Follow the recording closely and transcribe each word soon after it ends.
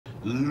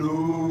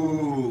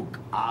Luke,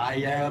 I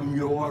am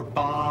your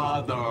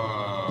father.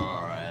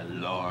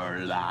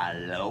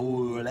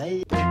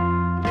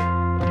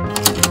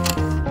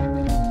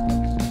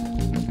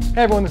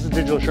 Hey everyone, this is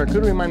Digital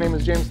Charcuterie. My name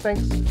is James.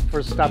 Thanks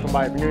for stopping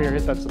by. If you're new here,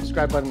 hit that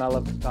subscribe button. I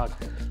love to talk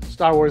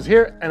Star Wars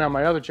here and on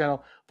my other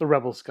channel, the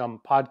Rebel Scum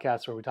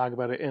Podcast, where we talk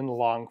about it in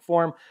long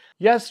form.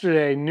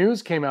 Yesterday,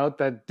 news came out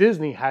that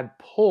Disney had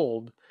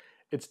pulled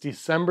its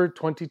December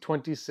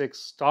 2026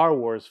 Star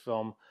Wars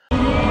film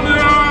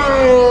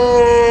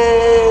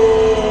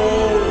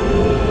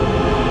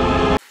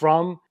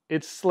from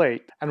its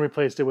slate and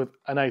replaced it with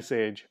an Ice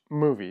Age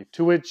movie,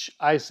 to which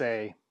I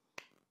say,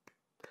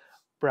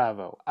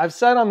 bravo. I've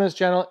said on this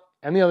channel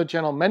and the other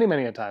channel many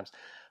a times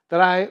that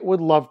I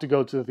would love to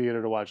go to the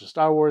theater to watch a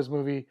Star Wars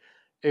movie.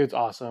 It's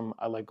awesome.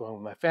 I like going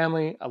with my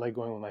family. I like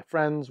going with my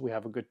friends. We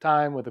have a good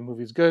time. Whether the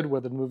movie's good,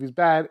 whether the movie's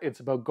bad, it's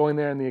about going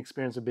there and the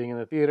experience of being in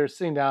the theater,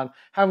 sitting down,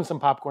 having some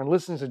popcorn,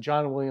 listening to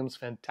John Williams'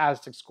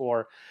 fantastic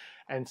score,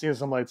 and seeing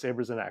some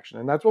lightsabers in action.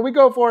 And that's what we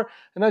go for,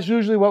 and that's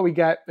usually what we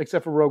get,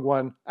 except for Rogue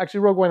One. Actually,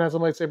 Rogue One has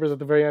some lightsabers at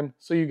the very end,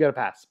 so you get a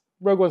pass.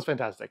 Rogue One's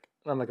fantastic,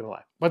 I'm not gonna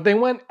lie. But they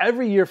went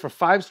every year for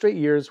 5 straight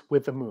years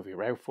with a movie,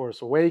 right?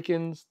 Force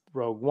Awakens,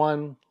 Rogue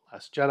One,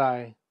 Last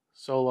Jedi,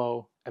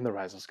 Solo, and The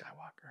Rise of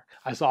Skywalker.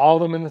 I saw all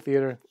of them in the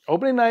theater.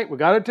 Opening night, we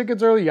got our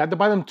tickets early. You had to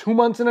buy them 2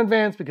 months in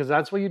advance because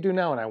that's what you do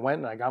now. And I went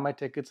and I got my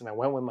tickets and I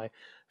went with my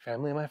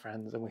family and my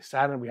friends and we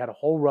sat and we had a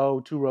whole row,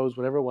 2 rows,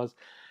 whatever it was.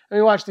 And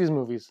we watched these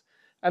movies.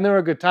 And they were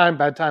a good time,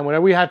 bad time,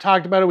 whatever. We had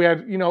talked about it. We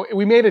had,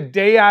 we made a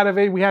day out of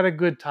it. We had a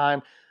good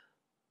time.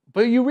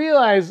 But you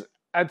realize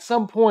at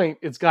some point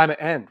it's got to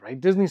end,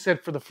 right? Disney said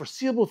for the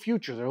foreseeable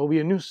future, there will be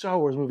a new Star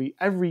Wars movie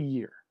every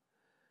year.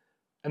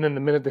 And then the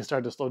minute they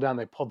started to slow down,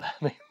 they pulled that,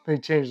 they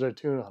changed their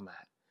tune on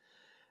that.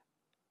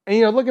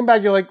 And, looking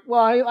back, you're like, well,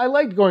 I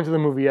liked going to the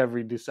movie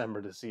every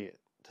December to see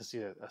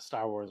a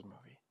Star Wars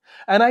movie.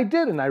 And I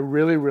did, and I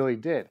really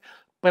did.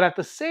 But at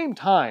the same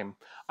time,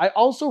 I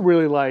also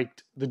really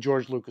liked the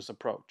George Lucas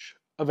approach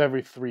of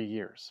every 3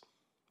 years.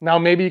 Now,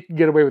 maybe you can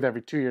get away with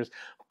every 2 years,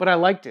 but I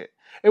liked it.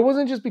 It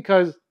wasn't just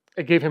because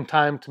it gave him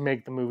time to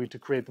make the movie, to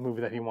create the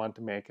movie that he wanted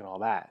to make and all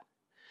that.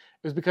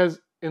 It was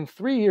because in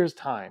 3 years'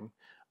 time,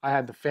 I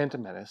had The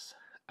Phantom Menace.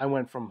 I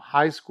went from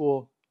high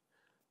school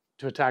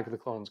to Attack of the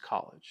Clones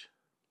college.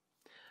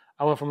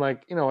 I went from a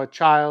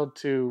child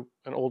to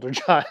an older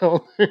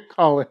child in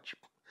college.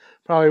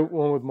 Probably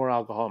one with more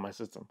alcohol in my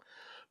system.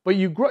 But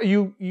you grow,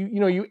 you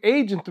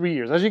age in 3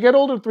 years. As you get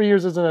older, 3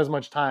 years isn't as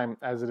much time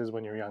as it is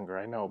when you're younger,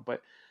 I know.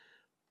 But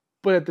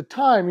at the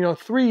time,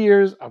 3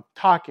 years of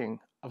talking,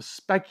 of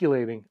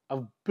speculating,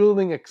 of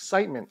building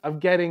excitement, of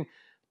getting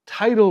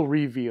title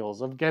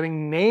reveals, of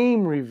getting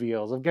name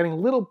reveals, of getting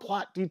little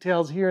plot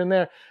details here and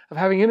there, of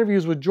having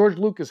interviews with George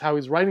Lucas, how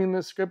he's writing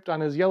this script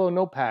on his yellow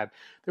notepad.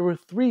 There were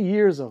 3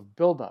 years of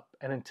buildup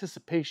and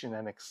anticipation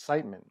and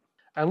excitement.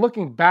 And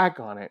looking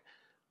back on it,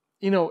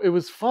 it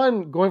was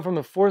fun. Going from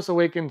The Force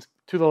Awakens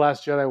to The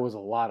Last Jedi was a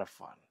lot of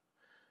fun.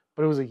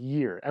 But it was a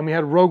year. And we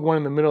had Rogue One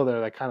in the middle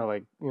there that kind of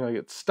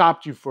it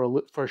stopped you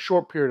for a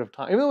short period of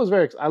time. Even though it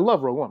was I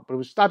love Rogue One, but it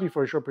would stop you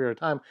for a short period of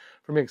time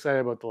for me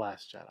excited about The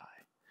Last Jedi.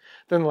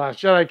 Then The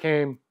Last Jedi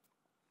came,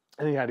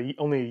 and you had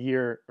only a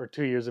year or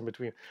 2 years in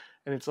between.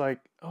 And it's like,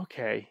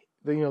 okay,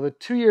 the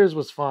 2 years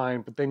was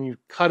fine, but then you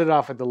cut it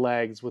off at the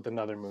legs with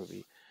another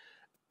movie.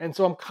 And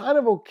so I'm kind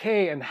of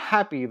okay and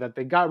happy that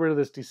they got rid of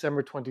this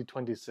December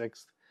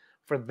 2026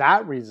 for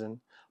that reason,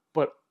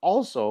 but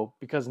also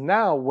because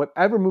now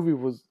whatever movie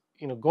was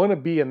going to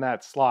be in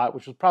that slot,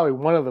 which was probably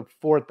one of the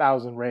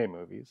 4,000 Rey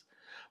movies,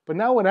 but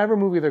now whatever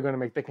movie they're going to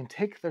make, they can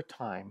take their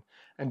time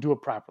and do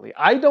it properly.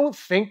 I don't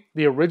think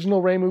the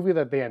original Rey movie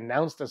that they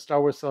announced at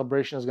Star Wars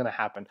Celebration is going to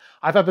happen.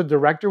 I thought the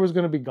director was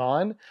going to be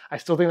gone. I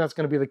still think that's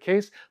going to be the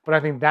case, but I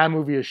think that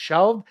movie is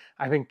shelved.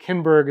 I think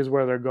Kinberg is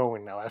where they're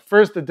going now. At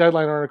first, the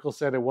Deadline article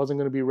said it wasn't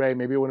going to be Rey.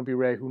 Maybe it wouldn't be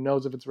Rey. Who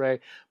knows if it's Rey?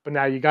 But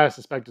now you got to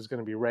suspect it's going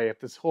to be Rey.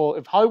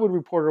 If Hollywood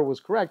Reporter was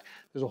correct,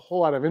 there's a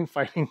whole lot of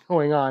infighting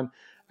going on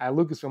at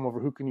Lucasfilm over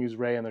who can use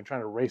Rey, and they're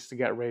trying to race to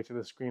get Rey to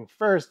the screen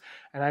first.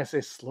 And I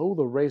say, slow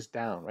the race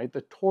down, right?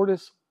 The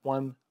tortoise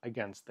won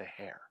against the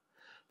hare.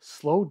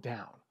 Slow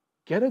down.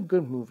 Get a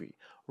good movie.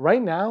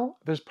 Right now,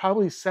 there's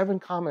probably 7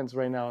 comments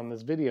right now in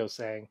this video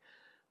saying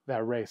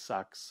that Rey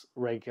sucks,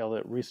 Rey killed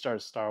it,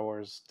 restart Star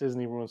Wars,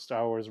 Disney ruined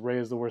Star Wars, Rey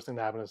is the worst thing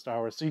to happen to Star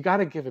Wars. So you got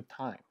to give it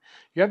time.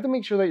 You have to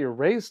make sure that your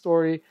Rey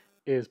story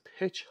is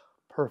pitch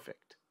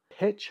perfect.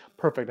 Pitch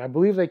perfect. I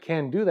believe they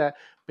can do that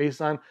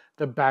based on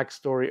the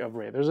backstory of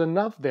Rey. There's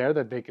enough there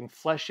that they can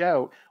flesh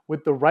out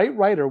with the right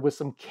writer with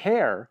some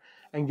care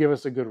and give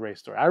us a good Rey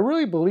story. I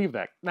really believe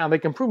that. Now, they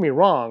can prove me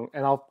wrong,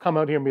 and I'll come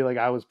out here and be like,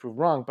 I was proved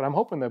wrong, but I'm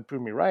hoping they'll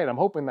prove me right. I'm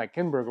hoping that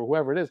Kinberg or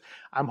whoever it is,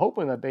 I'm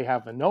hoping that they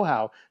have the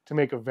know-how to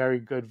make a very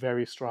good,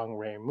 very strong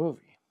Rey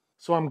movie.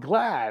 So I'm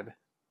glad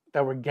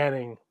that we're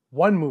getting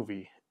one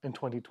movie in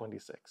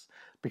 2026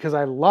 because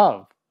I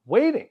love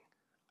waiting.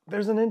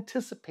 There's an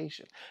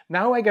anticipation.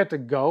 Now I get to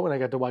go and I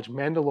get to watch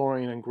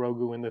Mandalorian and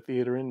Grogu in the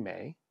theater in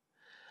May.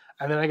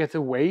 And then I get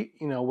to wait,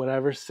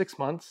 6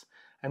 months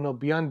and they'll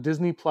be on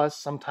Disney Plus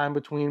sometime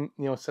between,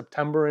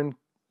 September and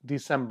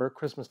December,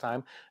 Christmas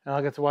time, and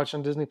I'll get to watch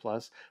on Disney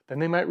Plus. Then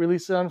they might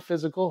release it on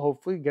physical,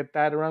 hopefully get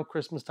that around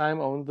Christmas time,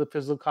 own the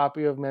physical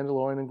copy of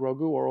Mandalorian and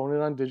Grogu, or own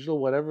it on digital,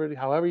 whatever,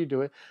 however you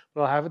do it,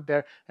 but I'll have it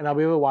there, and I'll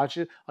be able to watch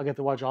it. I'll get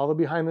to watch all the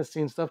behind the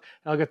scenes stuff,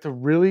 and I'll get to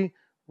really,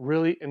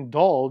 really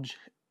indulge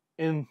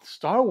in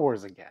Star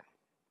Wars again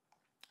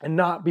and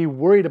not be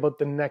worried about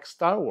the next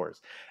Star Wars.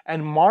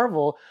 And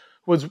Marvel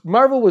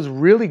was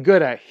really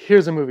good at,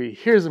 here's a movie,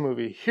 here's a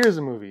movie, here's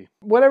a movie.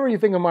 Whatever you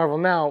think of Marvel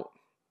now,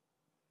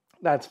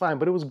 that's fine,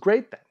 but it was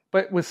great then.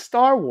 But with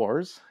Star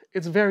Wars,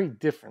 it's very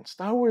different.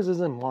 Star Wars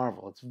isn't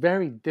Marvel. It's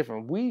very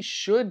different. We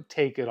should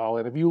take it all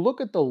in. If you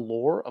look at the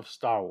lore of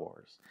Star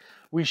Wars,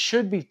 we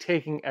should be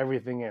taking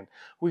everything in.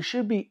 We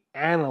should be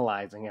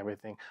analyzing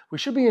everything. We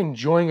should be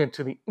enjoying it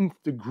to the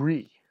nth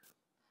degree.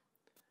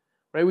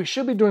 Right? We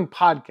should be doing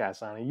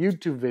podcasts on it,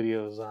 YouTube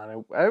videos on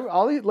it,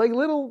 all these like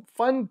little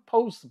fun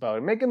posts about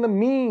it, making the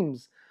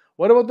memes.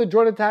 What about the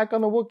droid attack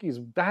on the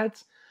Wookiees?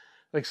 That's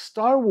like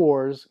Star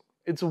Wars.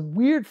 It's a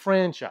weird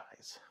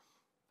franchise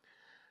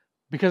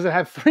because it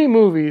had 3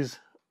 movies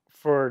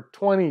for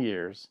 20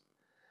 years,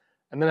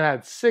 and then it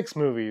had 6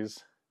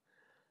 movies,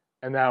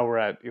 and now we're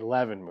at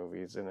 11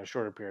 movies in a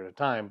shorter period of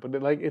time. But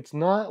it's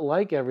not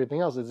like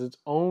everything else. It's its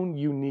own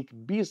unique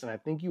beast, and I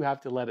think you have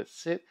to let it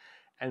sit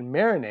and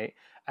marinate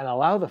and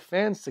allow the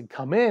fans to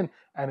come in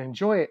and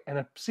enjoy it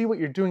and see what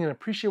you're doing and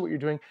appreciate what you're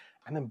doing,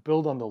 and then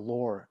build on the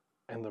lore.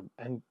 And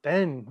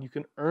then you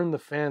can earn the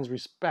fans'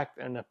 respect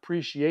and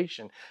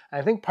appreciation.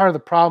 And I think part of the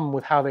problem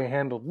with how they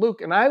handled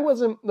Luke, and I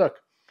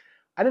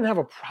didn't have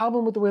a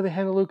problem with the way they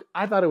handled Luke.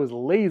 I thought it was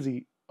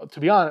lazy, to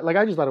be honest.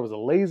 I just thought it was a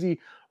lazy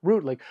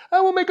route.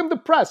 We'll make him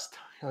depressed.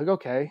 You're like,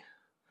 okay.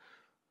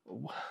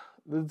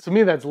 To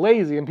me, that's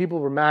lazy, and people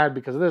were mad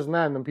because of this and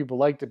that, and then people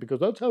liked it because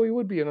that's how he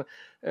would be.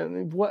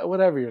 And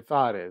whatever your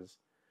thought is.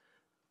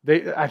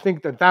 I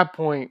think at that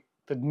point,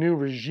 the new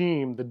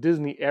regime, the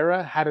Disney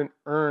era, hadn't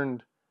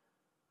earned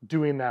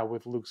doing that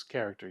with Luke's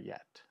character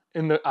yet,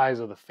 in the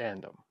eyes of the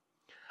fandom.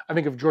 I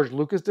think if George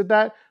Lucas did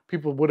that,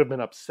 people would have been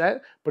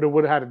upset, but it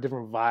would have had a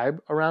different vibe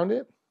around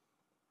it.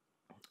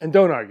 And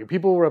don't argue.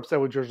 People were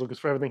upset with George Lucas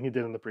for everything he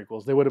did in the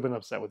prequels. They would have been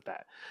upset with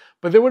that.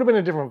 But there would have been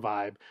a different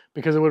vibe,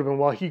 because it would have been,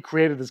 well, he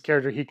created this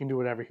character, he can do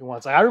whatever he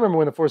wants. I remember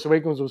when The Force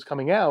Awakens was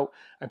coming out,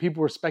 and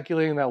people were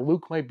speculating that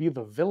Luke might be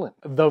the villain.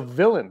 The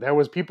villain. There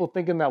was people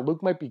thinking that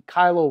Luke might be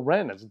Kylo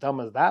Ren, as dumb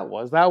as that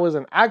was. That was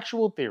an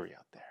actual theory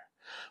out there.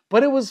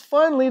 But it was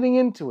fun leading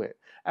into it.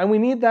 And we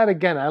need that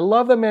again. I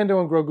love that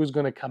Mando and Grogu is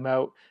going to come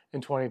out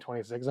in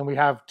 2026. And we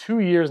have 2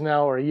 years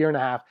now, or a year and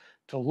a half,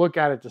 to look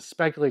at it, to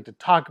speculate, to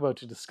talk about,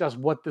 to discuss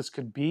what this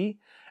could be.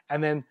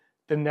 And then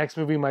the next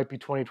movie might be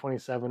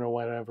 2027 or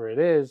whatever it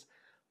is.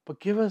 But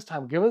give us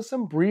time. Give us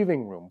some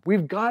breathing room.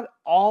 We've got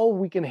all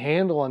we can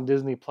handle on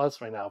Disney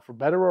Plus right now. For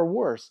better or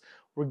worse,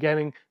 we're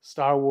getting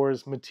Star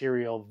Wars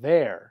material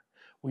there.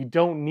 We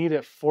don't need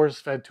it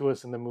force-fed to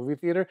us in the movie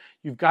theater.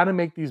 You've got to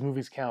make these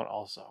movies count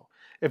also.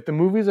 If the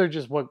movies are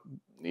just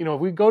if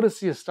we go to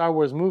see a Star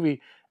Wars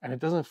movie and it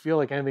doesn't feel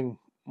like anything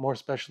more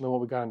special than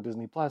what we got on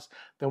Disney Plus,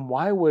 then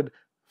why would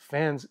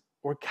fans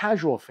or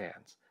casual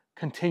fans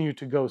continue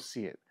to go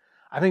see it?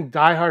 I think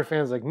diehard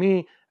fans like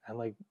me, and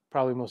like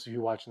probably most of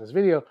you watching this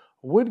video,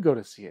 would go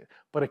to see it.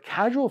 But a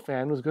casual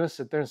fan was going to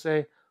sit there and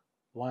say,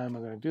 why am I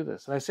going to do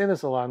this? And I say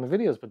this a lot in the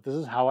videos, but this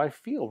is how I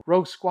feel.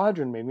 Rogue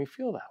Squadron made me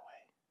feel that way.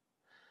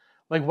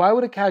 Like, why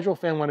would a casual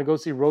fan want to go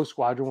see Rogue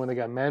Squadron when they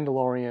got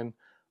Mandalorian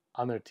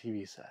on their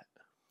TV set?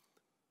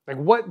 Like,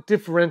 what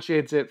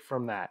differentiates it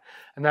from that?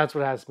 And that's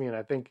what has me. And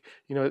I think,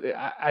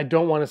 I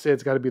don't want to say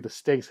it's got to be the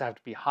stakes have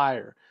to be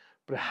higher,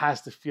 but it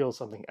has to feel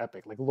something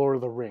epic, like Lord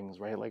of the Rings,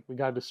 right? Like, we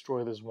got to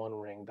destroy this one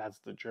ring. That's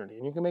the journey.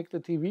 And you can make the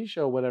TV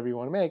show whatever you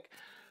want to make,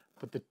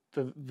 but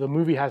the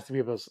movie has to be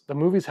about, the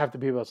movies have to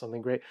be about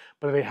something great,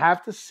 but they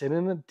have to sit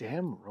in a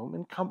damn room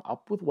and come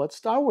up with what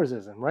Star Wars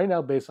is. And right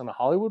now, based on the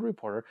Hollywood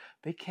Reporter,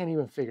 they can't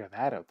even figure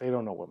that out. They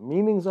don't know what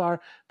meanings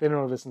are. They don't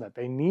know this and that.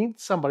 They need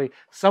somebody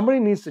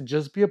needs to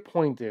just be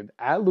appointed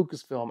at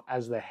Lucasfilm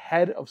as the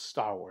head of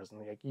Star Wars.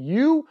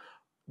 And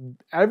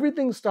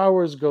everything Star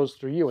Wars goes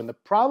through you. And the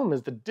problem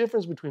is the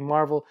difference between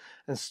Marvel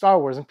and Star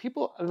Wars. And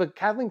people,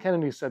 Kathleen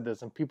Kennedy said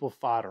this and people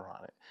fought her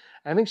on it.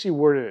 I think she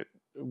worded it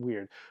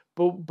weird.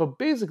 But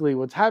basically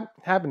what's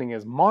happening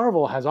is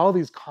Marvel has all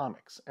these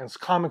comics and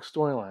comic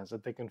storylines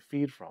that they can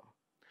feed from.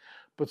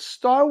 But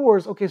Star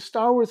Wars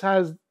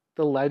has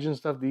the legend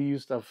stuff, the EU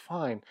stuff,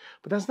 fine.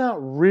 But that's not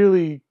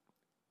really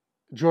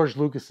George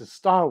Lucas's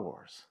Star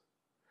Wars.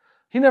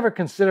 He never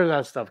considered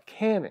that stuff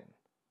canon.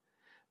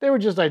 They were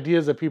just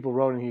ideas that people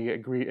wrote and he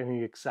agreed and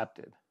he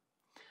accepted.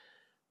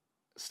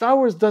 Star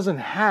Wars doesn't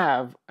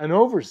have an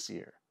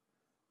overseer.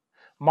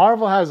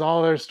 Marvel has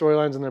all their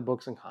storylines in their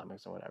books and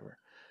comics and whatever.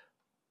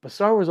 But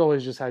Star Wars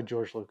always just had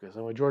George Lucas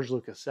and what George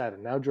Lucas said.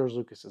 And now George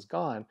Lucas is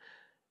gone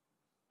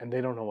and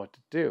they don't know what to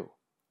do.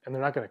 And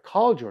they're not going to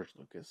call George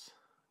Lucas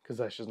because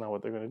that's just not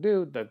what they're going to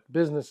do. That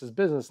business is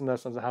business and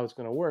that's not how it's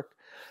going to work.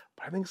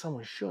 But I think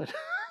someone should.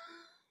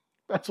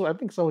 That's what I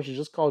think someone should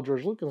just call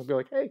George Lucas and be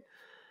like, hey,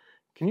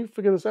 Can you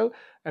figure this out?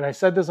 And I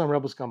said this on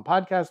Rebel Scum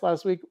podcast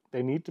last week.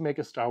 They need to make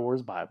a Star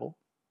Wars Bible.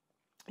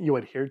 You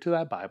adhere to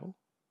that Bible.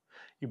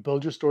 You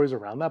build your stories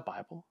around that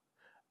Bible.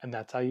 And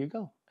that's how you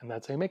go. And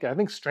that's how you make it. I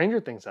think Stranger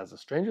Things has a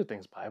Stranger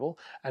Things Bible.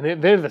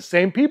 And they're the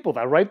same people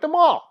that write them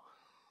all.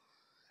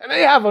 And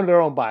they have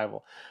their own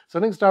Bible. So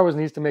I think Star Wars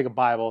needs to make a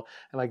Bible.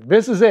 And like,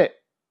 this is it.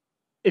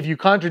 If you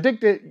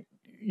contradict it,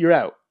 you're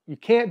out. You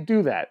can't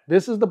do that.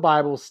 This is the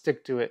Bible.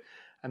 Stick to it.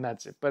 And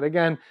that's it. But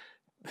again,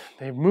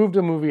 they've moved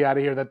a movie out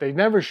of here that they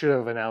never should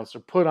have announced or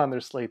put on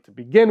their slate to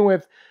begin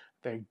with.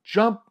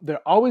 They're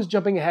always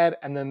jumping ahead,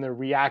 and then they're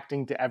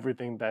reacting to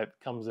everything that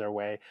comes their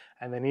way.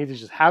 And they need to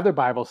just have their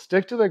Bible,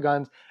 stick to their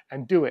guns,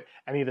 and do it.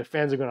 And either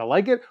fans are going to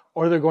like it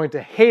or they're going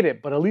to hate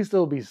it. But at least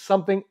there'll be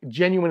something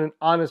genuine and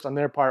honest on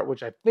their part,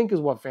 which I think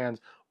is what fans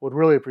would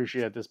really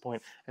appreciate at this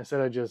point, instead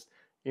of just,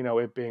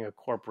 it being a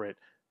corporate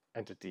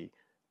entity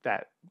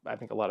that I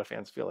think a lot of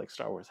fans feel like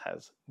Star Wars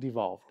has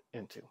devolved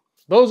into.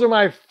 Those are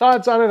my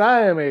thoughts on it.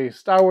 I am a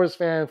Star Wars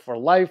fan for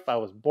life. I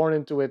was born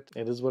into it.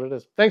 It is what it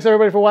is. Thanks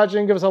everybody for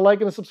watching. Give us a like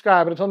and a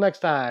subscribe. And until next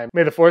time,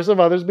 may the force of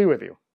others be with you.